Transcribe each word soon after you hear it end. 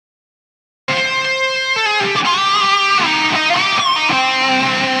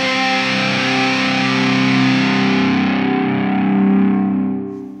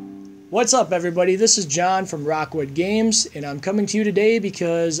What's up, everybody? This is John from Rockwood Games, and I'm coming to you today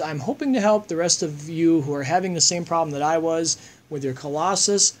because I'm hoping to help the rest of you who are having the same problem that I was with your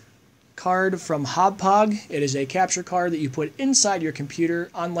Colossus card from Hauppauge. It is a capture card that you put inside your computer,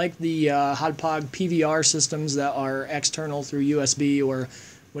 unlike the Hauppauge PVR systems that are external through USB or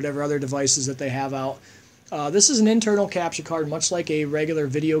whatever other devices that they have out. This is an internal capture card, much like a regular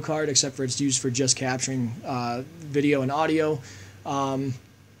video card, except for it's used for just capturing video and audio.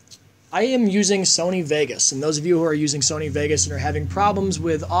 I am using Sony Vegas, and those of you who are using Sony Vegas and are having problems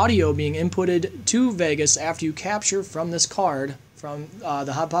with audio being inputted to Vegas after you capture from this card, from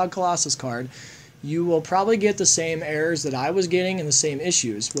the Happauge Colossus card, you will probably get the same errors that I was getting and the same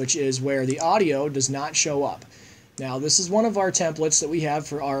issues, which is where the audio does not show up. Now, this is one of our templates that we have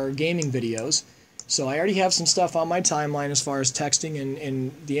for our gaming videos, so I already have some stuff on my timeline as far as texting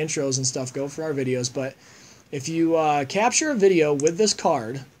and the intros and stuff go for our videos, but if you capture a video with this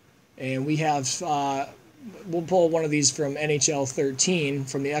card, and we have, we'll pull one of these from NHL 13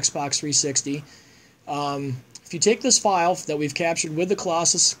 from the Xbox 360. If you take this file that we've captured with the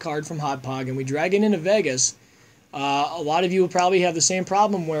Colossus card from Hauppauge and we drag it into Vegas, a lot of you will probably have the same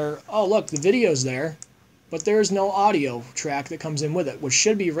problem where, oh look, the video's there, but there's no audio track that comes in with it, which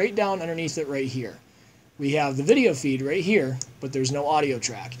should be right down underneath it right here. We have the video feed right here, but there's no audio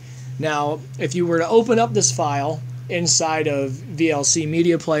track. Now, if you were to open up this file inside of VLC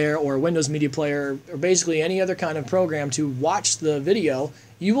Media Player or Windows Media Player or basically any other kind of program to watch the video,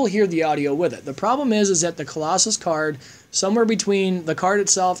 you will hear the audio with it. The problem is that the Colossus card, somewhere between the card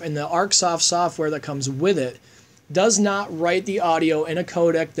itself and the ArcSoft software that comes with it, does not write the audio in a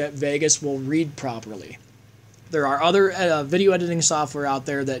codec that Vegas will read properly. There are other video editing software out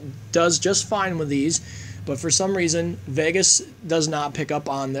there that does just fine with these, but for some reason, Vegas does not pick up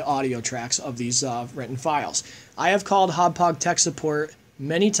on the audio tracks of these written files. I have called Hauppauge tech support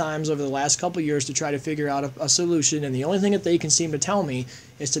many times over the last couple of years to try to figure out a solution, and the only thing that they can seem to tell me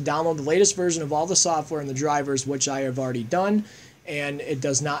is to download the latest version of all the software and the drivers, which I have already done, and it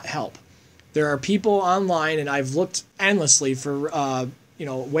does not help. There are people online, and I've looked endlessly for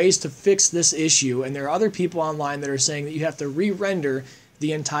ways to fix this issue, and there are other people online that are saying that you have to re-render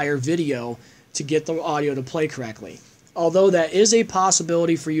the entire video to get the audio to play correctly. Although that is a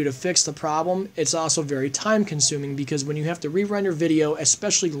possibility for you to fix the problem, it's also very time consuming because when you have to re-render video,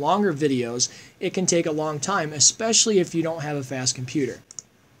 especially longer videos, it can take a long time, especially if you don't have a fast computer.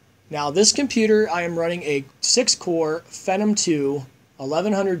 Now, this computer, I am running a 6-core Phenom 2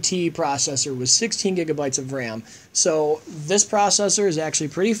 1100T processor with 16 gigabytes of RAM. So this processor is actually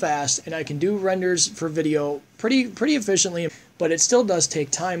pretty fast, and I can do renders for video pretty efficiently, but it still does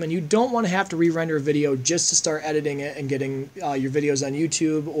take time, and you don't want to have to re-render a video just to start editing it and getting your videos on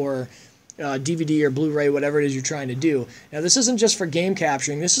YouTube or DVD or Blu-ray, whatever it is you're trying to do. Now, this isn't just for game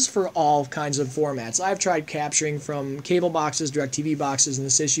capturing. This is for all kinds of formats. I've tried capturing from cable boxes, DirecTV boxes, and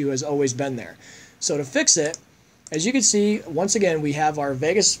this issue has always been there. So to fix it, as you can see, once again, we have our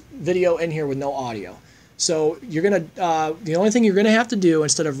Vegas video in here with no audio. So you're gonna, the only thing you're gonna have to do,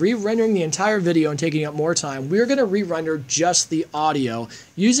 instead of re-rendering the entire video and taking up more time, we're gonna re-render just the audio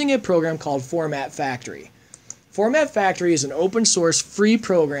using a program called Format Factory. Format Factory is an open source free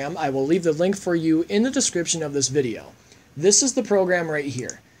program. I will leave the link for you in the description of this video. This is the program right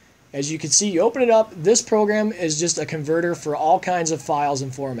here. As you can see, you open it up, this program is just a converter for all kinds of files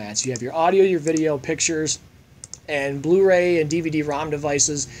and formats. You have your audio, your video, pictures, and Blu-ray and DVD-ROM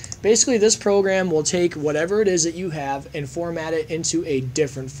devices. Basically, this program will take whatever it is that you have and format it into a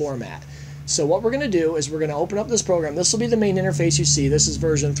different format. So what we're going to do is we're going to open up this program. This will be the main interface you see. This is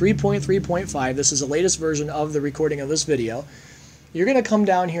version 3.3.5. This is the latest version of the recording of this video. You're going to come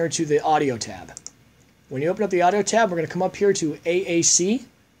down here to the audio tab. When you open up the audio tab, we're going to come up here to AAC,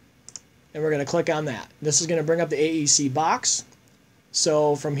 and we're going to click on that. This is going to bring up the AAC box.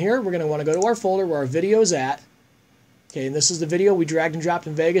 So from here, we're going to want to go to our folder where our video is at. Okay, and this is the video we dragged and dropped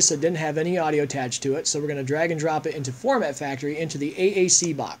in Vegas that didn't have any audio attached to it, so we're going to drag and drop it into Format Factory into the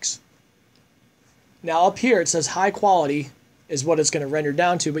AAC box. Now up here it says high quality is what it's going to render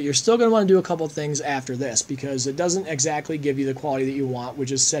down to, but you're still going to want to do a couple things after this because it doesn't exactly give you the quality that you want,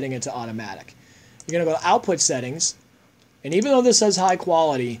 which is setting it to automatic. You're going to go to Output Settings, and even though this says high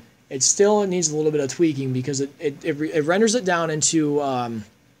quality, it still needs a little bit of tweaking because it renders it down into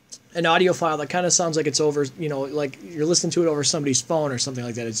an audio file that kind of sounds like it's over, like you're listening to it over somebody's phone or something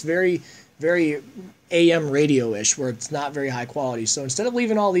like that. It's very, very AM radio-ish where it's not very high quality. So instead of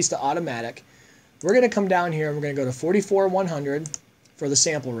leaving all these to automatic, we're going to come down here and we're going to go to 44,100 for the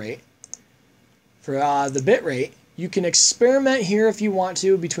sample rate. For the bit rate, You can experiment here if you want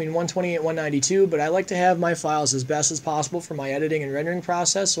to between 128 and 192, but I like to have my files as best as possible for my editing and rendering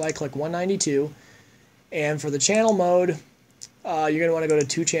process, so I click 192. And for the channel mode, you're going to want to go to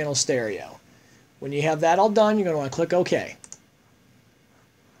 2-channel stereo. When you have that all done, you're going to want to click OK.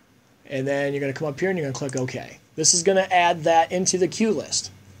 And then you're going to come up here and you're going to click OK. This is going to add that into the queue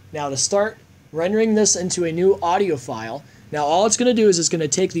list. Now to start rendering this into a new audio file, now all it's going to do is it's going to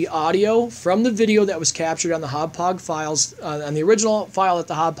take the audio from the video that was captured on the Hauppauge files, on the original file that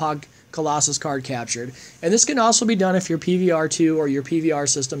the Hauppauge Colossus card captured. And this can also be done if your PVR2 or your PVR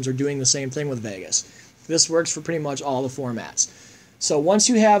systems are doing the same thing with Vegas. This works for pretty much all the formats. So once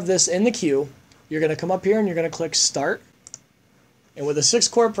you have this in the queue, you're going to come up here and you're going to click Start. And with a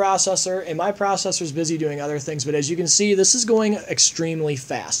 6-core processor, and my processor is busy doing other things, but as you can see, this is going extremely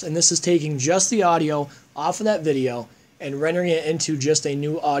fast. And this is taking just the audio off of that video and rendering it into just a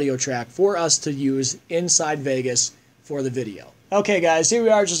new audio track for us to use inside Vegas for the video. Okay guys, here we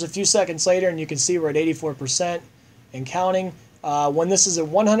are just a few seconds later, and you can see we're at 84% and counting. When this is at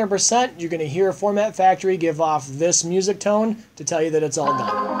 100%, you're going to hear Format Factory give off this music tone to tell you that it's all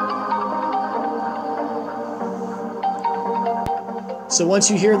done. So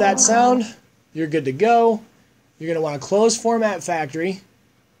once you hear that sound, you're good to go. You're going to want to close Format Factory.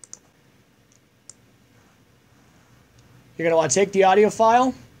 You're going to want to take the audio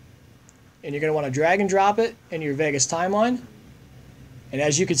file, and you're going to want to drag and drop it into your Vegas timeline. And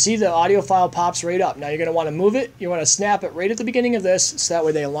as you can see, the audio file pops right up. Now you're going to want to move it. You want to snap it right at the beginning of this, so that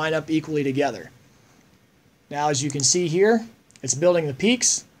way they line up equally together. Now as you can see here, it's building the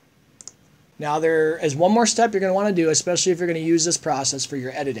peaks. Now there is one more step you're going to want to do, especially if you're going to use this process for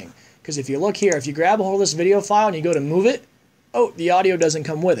your editing. Because if you look here, if you grab a hold of this video file and you go to move it, oh, the audio doesn't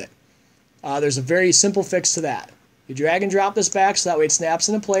come with it. There's a very simple fix to that. You drag and drop this back so that way it snaps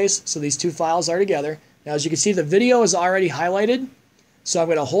into place so these two files are together. Now as you can see, the video is already highlighted. So I'm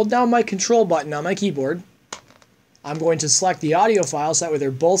going to hold down my control button on my keyboard. I'm going to select the audio files so that way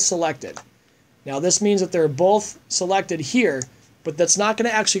they're both selected. Now this means that they're both selected here, but that's not going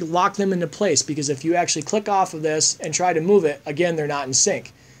to actually lock them into place, because if you actually click off of this and try to move it, again, they're not in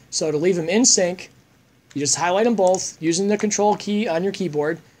sync. So to leave them in sync, you just highlight them both using the control key on your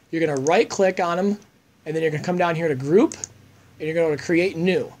keyboard. You're going to right click on them, and then you're going to come down here to group, and you're going to create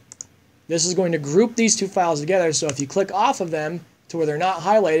new. This is going to group these two files together, so if you click off of them to where they're not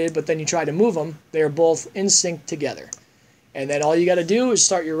highlighted, but then you try to move them, they are both in sync together. And then all you got to do is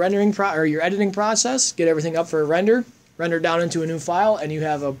start your rendering your editing process, get everything up for a render down into a new file, and you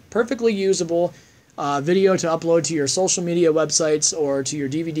have a perfectly usable video to upload to your social media websites or to your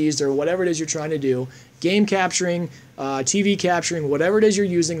DVDs or whatever it is you're trying to do. Game capturing, TV capturing, whatever it is you're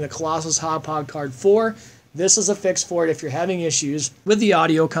using the Colossus Hauppauge card for. This is a fix for it if you're having issues with the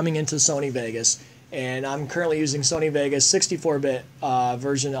audio coming into Sony Vegas. And I'm currently using Sony Vegas 64-bit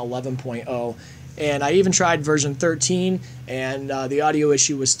version 11.0. And I even tried version 13, and the audio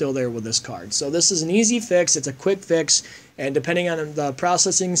issue was still there with this card. So this is an easy fix. It's a quick fix, and depending on the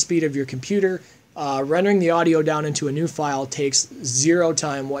processing speed of your computer, rendering the audio down into a new file takes 0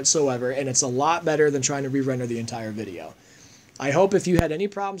 time whatsoever, and it's a lot better than trying to re-render the entire video. I hope if you had any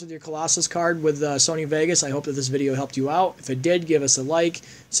problems with your Colossus card with Sony Vegas, I hope that this video helped you out. If it did, give us a like.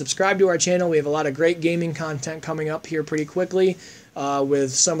 Subscribe to our channel. We have a lot of great gaming content coming up here pretty quickly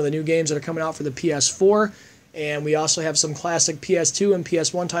with some of the new games that are coming out for the PS4. And we also have some classic PS2 and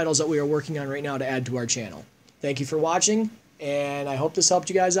PS1 titles that we are working on right now to add to our channel. Thank you for watching, and I hope this helped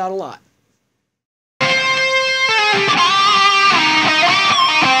you guys out a lot.